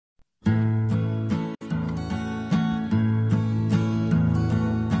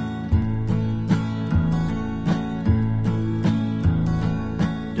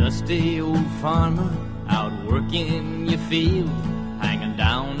rusty old farmer out working your field, hanging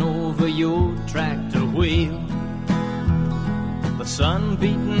down over your tractor wheel. The sun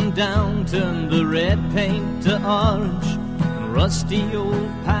beating down turned the red paint to orange and rusty old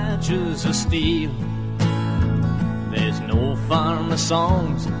patches of steel. There's no farmer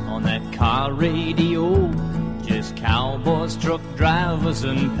songs on that car radio, just cowboys, truck drivers,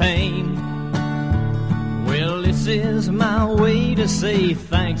 and pain. Well, this is my way to say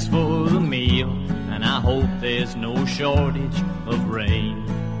thanks for the meal, and I hope there's no shortage of rain.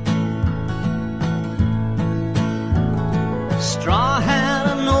 Straw hat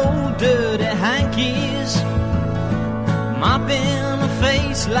and old dirty hankies, mopping a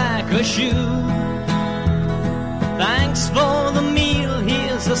face like a shoe. Thanks for the meal,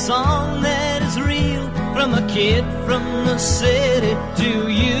 here's a song that is real, from a kid from the city to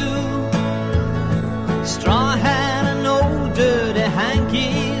you. Straw hat and old dirty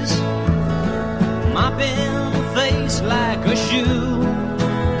hankies, mopping a face like a shoe.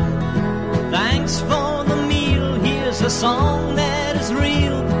 Thanks for the meal, here's a song that is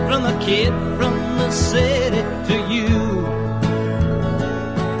real, from a kid from the city to you.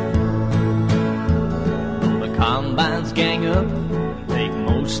 The combines gang up and take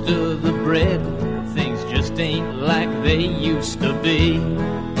most of the bread. Things just ain't like they used to be.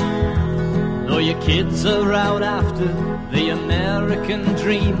 Though your kids are out after the American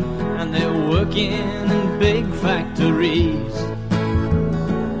dream, and they're working in big factories.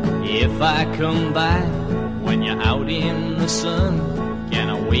 If I come by when you're out in the sun, can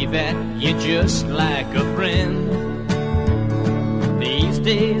I wave at you just like a friend? These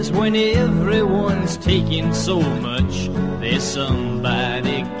days when everyone's taking so much, there's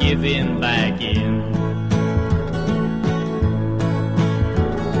somebody giving back in.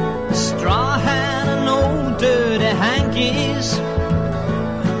 Straw hat and old dirty hankies,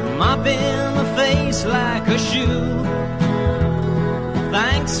 mopping a face like a shoe.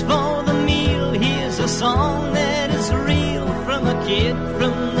 Thanks for the meal, here's a song that is real, from a kid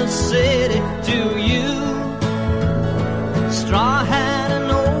from the city to you. Straw hat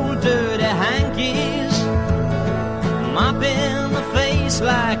and old dirty hankies, mopping the face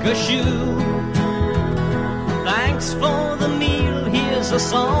like a shoe. Thanks for the meal, here's a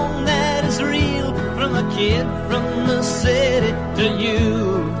song that is real, from a kid from the city to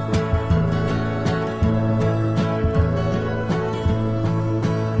you.